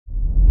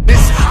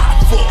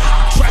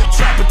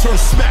turned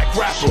smack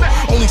rapper.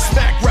 Only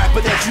smack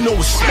rapper that you know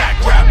is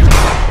smack rapper.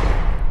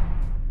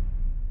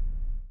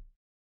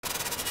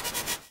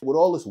 With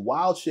all this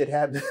wild shit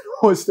happening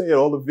on stage,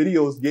 all the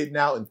videos getting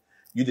out, and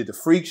you did the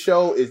freak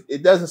show,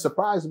 it doesn't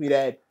surprise me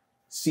that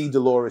C.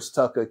 Dolores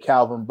Tucker,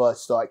 Calvin Butt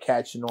start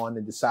catching on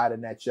and deciding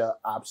that you're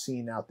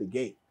obscene out the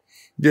gate.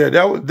 Yeah,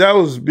 that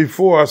was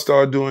before I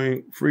started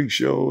doing Freak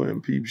Show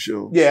and Peep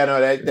Show. Yeah, no,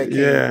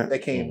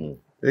 that came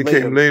It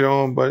came later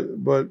on, but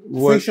what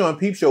Freak Show and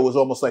Peep Show was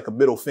almost like a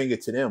middle finger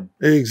to them.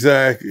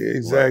 Exactly.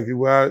 Right.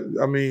 Well,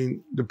 I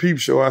mean, the Peep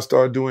Show, I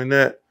started doing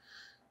that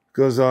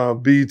because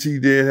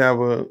BEATZ did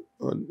have a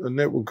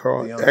network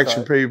called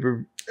Action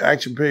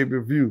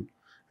Pay-Per-View.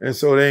 And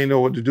so they didn't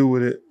know what to do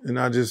with it. And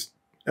I just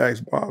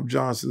asked Bob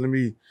Johnson, let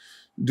me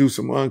do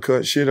some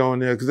uncut shit on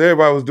there. Because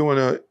everybody was doing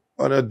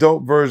an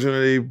adult version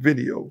of a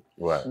video.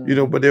 Right. You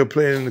know, but they were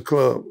playing in the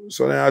club.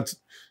 So then I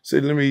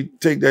said, let me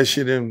take that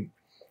shit and,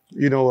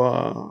 you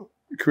know,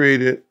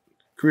 create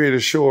a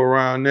show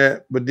around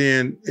that, but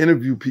then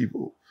interview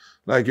people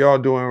like y'all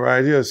doing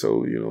right here.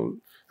 So, you know,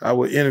 I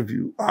would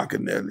interview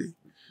Akinnelli.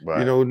 Right.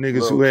 You know,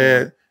 niggas who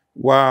had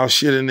wild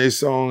shit in their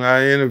song.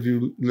 I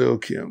interviewed Lil'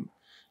 Kim.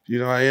 You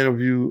know, I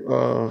interviewed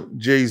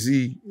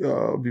Jay-Z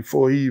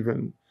before he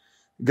even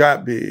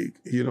got big.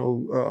 You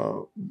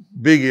know,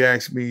 Biggie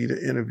asked me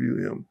to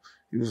interview him.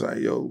 He was like,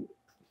 yo,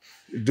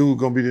 dude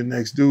gonna be the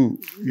next dude.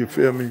 You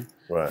feel me?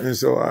 Right. And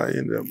so I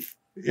ended up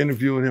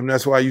interviewing him.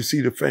 That's why you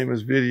see the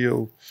famous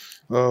video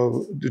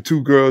of the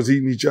two girls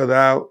eating each other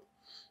out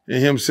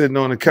and him sitting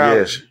on the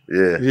couch.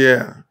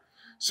 Yeah.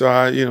 So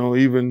I, you know,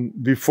 even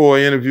before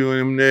interviewing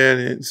him there,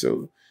 and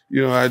so,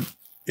 you know, I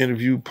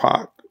interviewed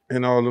Pac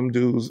and all them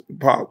dudes,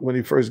 Pac when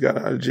he first got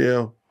out of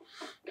jail,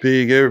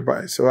 Big,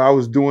 everybody. So I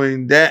was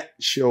doing that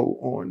show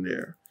on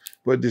there,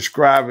 but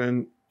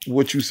describing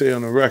what you say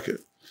on the record.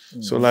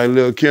 Mm-hmm. So like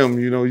Lil' Kim,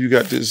 you know, you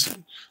got this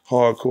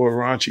hardcore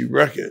raunchy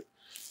record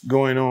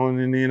going on,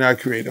 and then I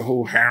create a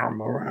whole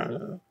harem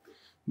around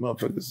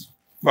motherfuckers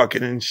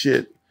fucking and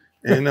shit.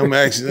 And I'm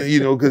actually,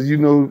 you know, because you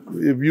know,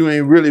 if you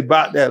ain't really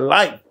about that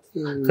life,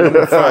 I'm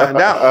gonna find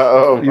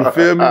out. You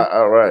feel me?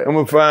 All right. I'm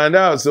gonna find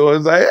out. So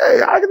it's like,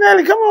 hey,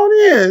 Akinnelli, come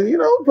on in. You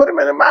know, put him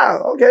in the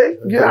mouth. Okay,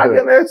 yeah, I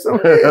can have some.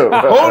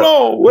 Hold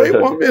on, wait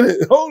 1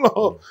 minute. Hold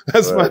on,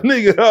 that's my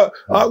nigga.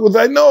 I was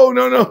like, no,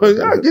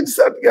 get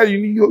yourself together.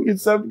 You need to go get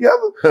yourself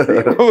together.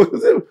 You know,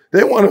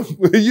 they want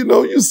to, you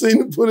know, you seen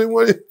them put it in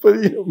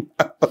your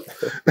mouth.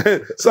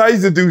 So I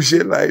used to do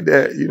shit like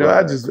that. You know,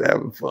 I just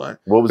having fun.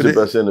 What was the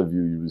best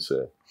interview you would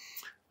say?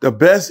 The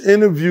best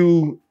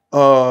interview.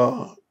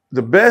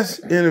 The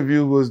best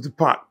interview was the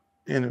Pac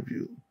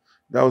interview.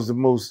 That was the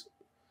most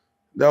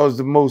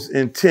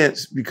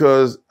intense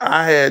because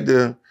I had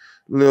the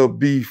little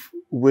beef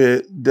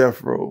with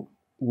Death Row.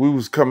 We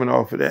was coming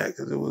off of that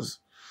because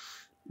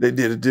they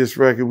did a diss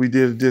record, we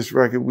did a diss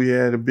record, we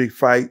had a big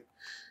fight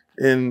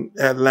in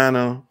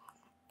Atlanta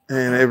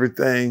and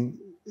everything.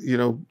 You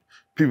know,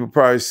 people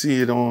probably see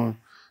it on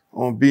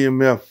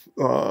BMF,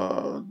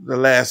 the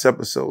last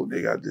episode.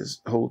 They got this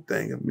whole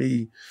thing of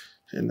me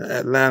in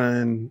Atlanta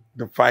and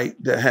the fight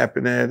that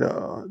happened at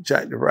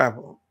Jack the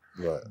Rapper.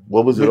 Right.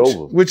 What was it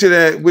over? Which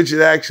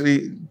it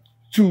actually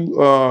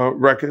 2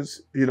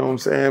 records. You know what I'm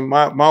saying?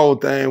 My whole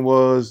thing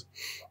was,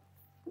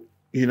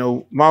 you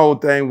know,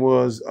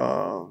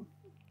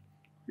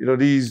 you know,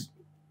 these,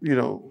 you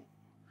know,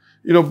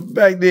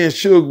 back then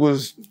Suge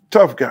was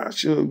tough guy.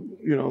 Suge,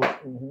 you know,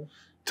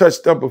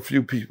 touched up a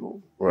few people.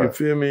 Right. You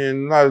feel me?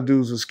 And a lot of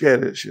dudes were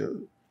scared of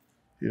Suge.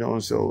 You know,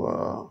 and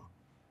so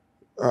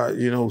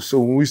you know, so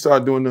when we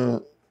started doing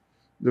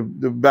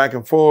the back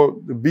and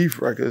forth, the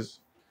beef records,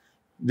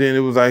 then it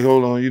was like,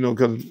 hold on, you know,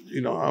 because, you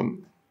know,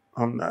 I'm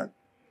not,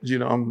 you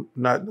know, I'm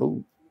not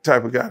no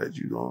type of guy that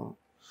you going,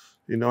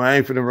 you know, I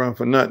ain't finna run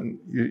for nothing.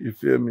 You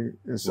feel me?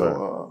 And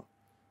so,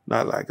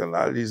 not like a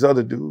lot of these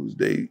other dudes,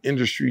 they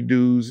industry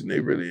dudes, and they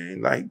really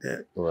ain't like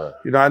that. Right.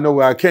 You know, I know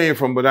where I came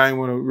from, but I ain't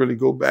want to really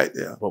go back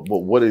there. But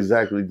what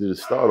exactly did it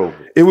start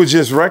over? It was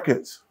just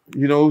records.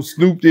 You know,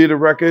 Snoop did a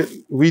record,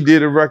 we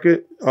did a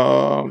record,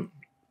 and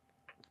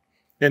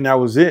that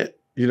was it.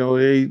 You know,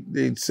 they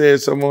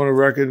said something on the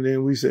record, and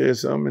then we said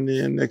something, and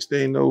then next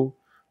thing you know,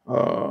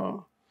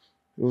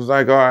 it was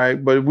like, all right,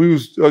 but we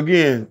was,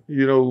 again,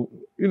 you know,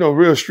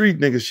 real street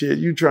nigga shit,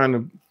 you trying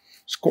to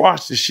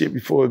squash the shit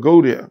before it go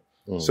there.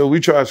 So we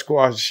try to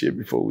squash the shit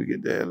before we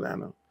get to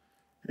Atlanta.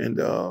 And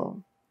the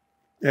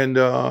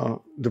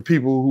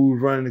people who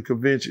was running the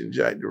convention,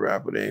 Jack the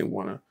Rapper, they didn't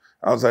want to.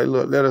 I was like,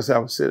 look, let us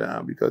have a sit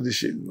down because this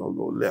shit is gonna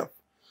go left.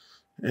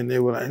 And they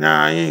were like,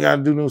 nah, I ain't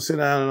gotta do no sit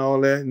down and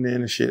all that. And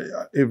then the shit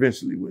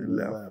eventually went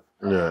left.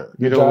 Yeah.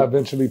 Did y'all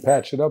eventually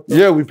patch it up though?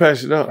 Yeah, we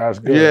patched it up. That's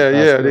good. Yeah,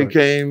 That's yeah. good. They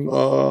came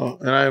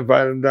and I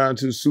invited them down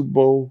to the Super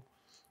Bowl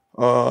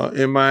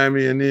in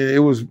Miami. And then it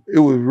was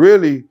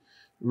really,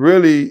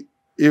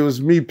 it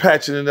was me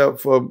patching it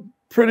up for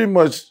pretty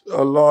much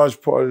a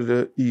large part of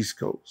the East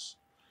Coast.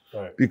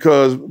 Right.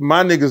 Because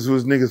my niggas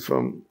was niggas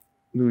from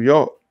New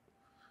York.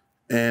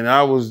 And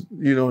I was,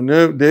 you know,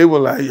 they were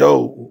like,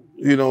 yo,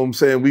 you know what I'm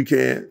saying, we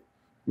can't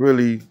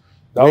really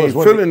That we was ain't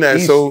when feeling the that.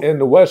 East So and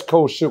the West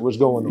Coast shit was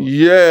going on.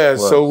 yeah,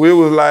 so it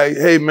was like,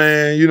 hey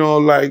man, you know,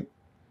 like,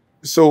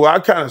 so I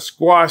kind of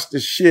squashed the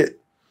shit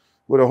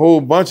with a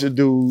whole bunch of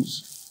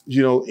dudes,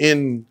 you know,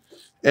 in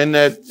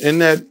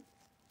that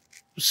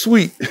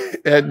suite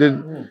at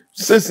the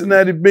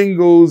Cincinnati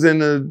Bengals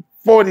and the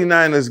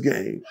 49ers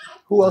game.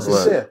 Who else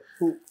is there?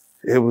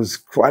 It was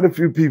quite a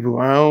few people.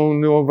 I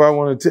don't know if I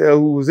want to tell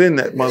who was in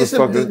that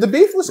motherfucker. The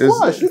beef was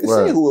squashed. You can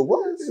say who it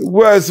was.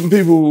 Well, some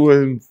people who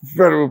were in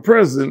federal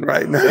prison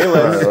right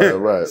now.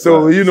 Right.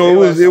 So, you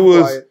know,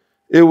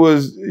 it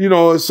was, you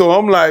know, so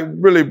I'm like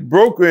really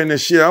brokering the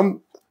shit.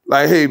 I'm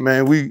like, hey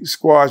man, we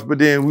squash, but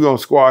then we gonna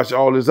squash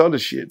all this other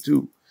shit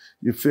too.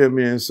 You feel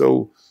me? And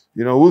so,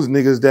 you know, it was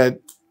niggas that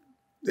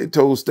they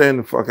told stand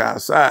the fuck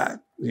outside.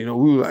 You know,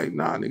 we were like,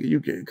 nah, nigga, you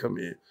can't come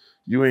in.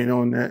 You ain't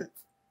on that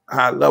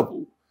high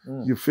level.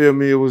 You feel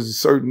me? It was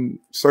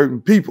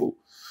certain people,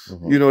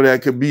 you know,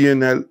 that could be in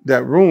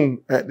that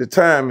room at the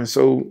time. And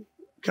so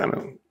kind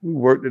of we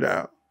worked it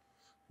out,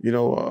 you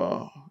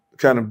know,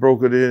 kind of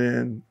broke it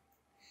in.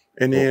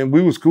 And then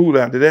we was cool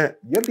after that.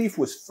 Your beef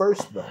was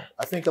first though.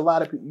 I think a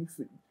lot of people,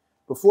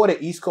 before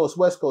the East Coast,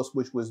 West Coast,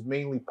 which was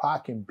mainly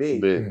Pac and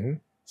Big,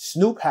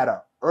 Snoop had an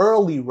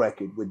early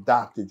record with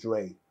Dr.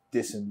 Dre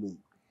dissing Luke.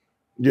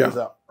 Yeah. It was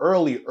an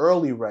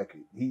early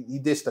record. He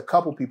dissed a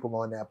couple people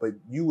on that, but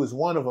you was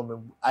one of them.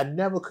 And I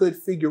never could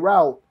figure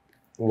out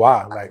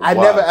why. Like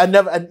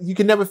you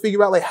can never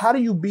figure out, like, how do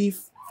you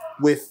beef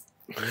with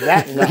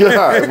that guy?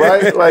 Yeah,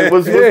 right? Like,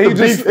 what's the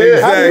beef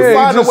here? How do you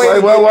find a way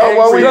to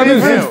why we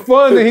because it's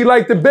fun and he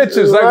liked the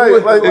bitches.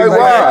 Right, Like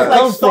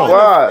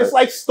why? It's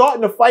like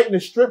starting a fight in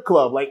a strip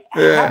club. Like,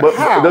 but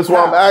that's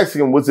why I'm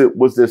asking.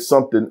 Was there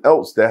something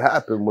else that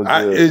happened?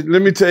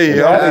 Let me tell you,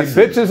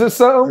 bitches or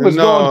something?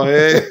 No,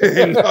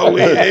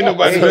 ain't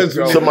nobody.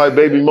 Somebody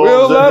baby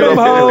we'll moms let them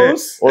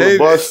hoes on the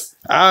bus.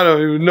 I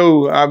don't even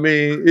know. I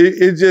mean,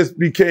 it just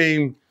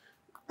became.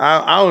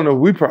 I don't know.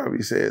 We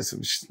probably said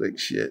some slick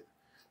shit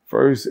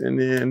first, and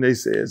then they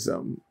said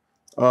something.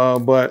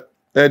 But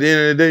at the end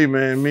of the day,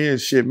 man, me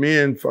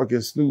and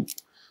fucking Snoop,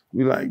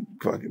 we like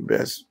fucking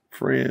best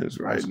friends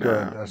right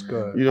now. That's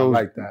good. You know, I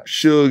like that.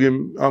 Suge,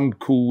 and I'm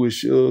cool with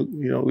Suge.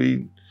 You know,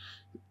 we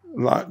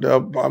locked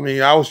up. I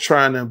mean, I was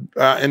trying to,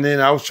 and then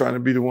I was trying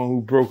to be the one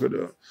who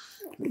brokered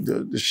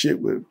the shit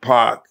with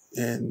Pac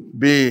and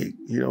Big.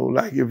 You know,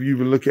 like if you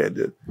even look at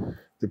the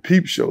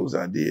peep shows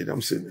I did,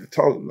 I'm sitting there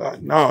talking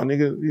like, nah,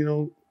 nigga, you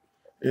know,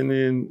 and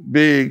then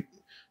Big.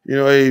 You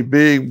know, hey,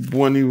 Big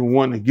wasn't even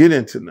wanting to get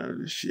into none of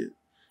this shit.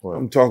 Right.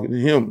 I'm talking to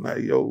him like,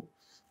 yo,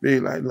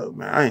 Big, like, look,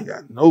 man, I ain't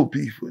got no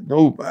beef with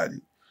nobody.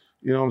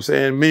 You know what I'm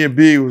saying? Me and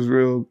Big was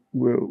real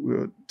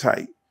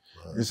tight.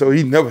 Right. And so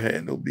he never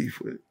had no beef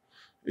with it.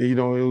 And, you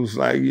know, it was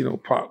like, you know,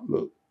 Pop,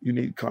 look, you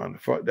need to calm the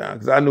fuck down.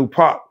 Because I knew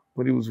Pop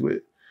when he was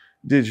with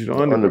Digital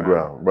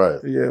Underground. Right.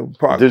 Yeah,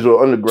 Pop. Digital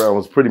Underground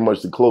was pretty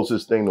much the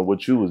closest thing to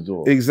what you was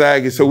doing.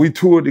 Exactly. So we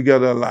toured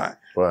together a lot.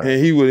 Right.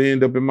 And he would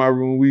end up in my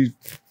room. We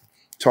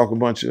talk a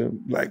bunch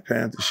of Black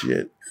Panther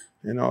shit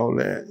and all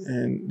that.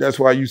 And that's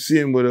why you see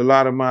him with a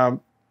lot of my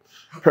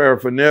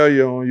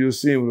paraphernalia on. You'll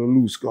see him with a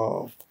loose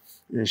scarf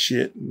and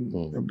shit,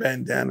 and a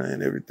bandana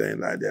and everything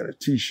like that, a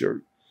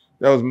t-shirt.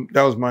 That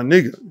was my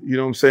nigga, you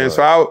know what I'm saying? Right.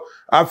 So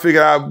I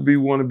figured I'd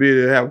want to be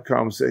able to have a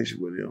conversation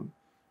with him.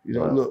 You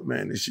know, look,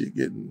 man, this shit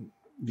getting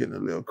a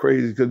little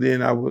crazy, because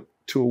then I would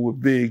tour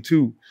with Big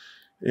too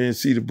and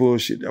see the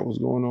bullshit that was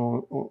going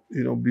on,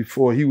 you know,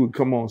 before he would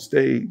come on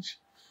stage.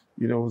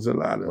 You know, it was a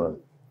lot of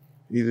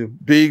either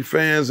Big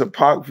fans or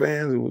Pac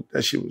fans.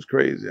 That shit was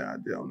crazy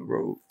out there on the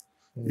road.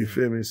 You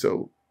feel me?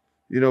 So,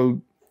 you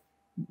know,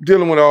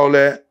 dealing with all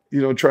that,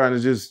 you know, trying to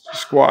just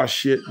squash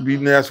shit.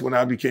 That's when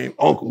I became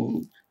Uncle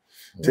Luke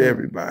to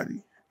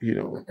everybody. You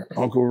know,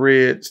 Uncle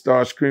Red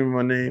started screaming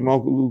my name,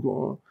 Uncle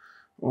Luke,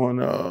 on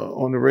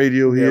the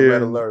radio here.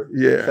 Red Alert.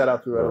 Yeah. Shout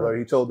out to Red Alert.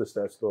 He told us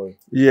that story.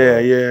 Yeah.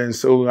 And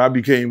so I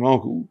became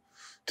Uncle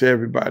to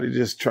everybody,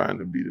 just trying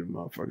to be the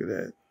motherfucker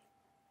that,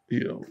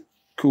 you know,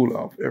 cool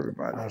off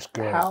everybody. That's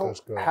good.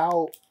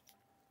 How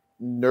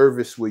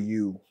nervous were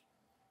you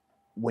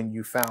when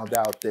you found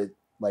out that,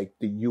 like,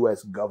 the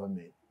U.S.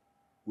 government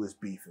was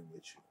beefing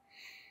with you?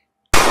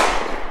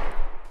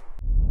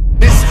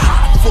 It's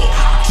hot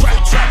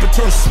for trapper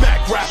turn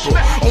smack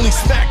rapper. Only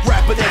smack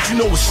rapper that you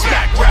know is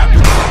smack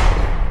rapper.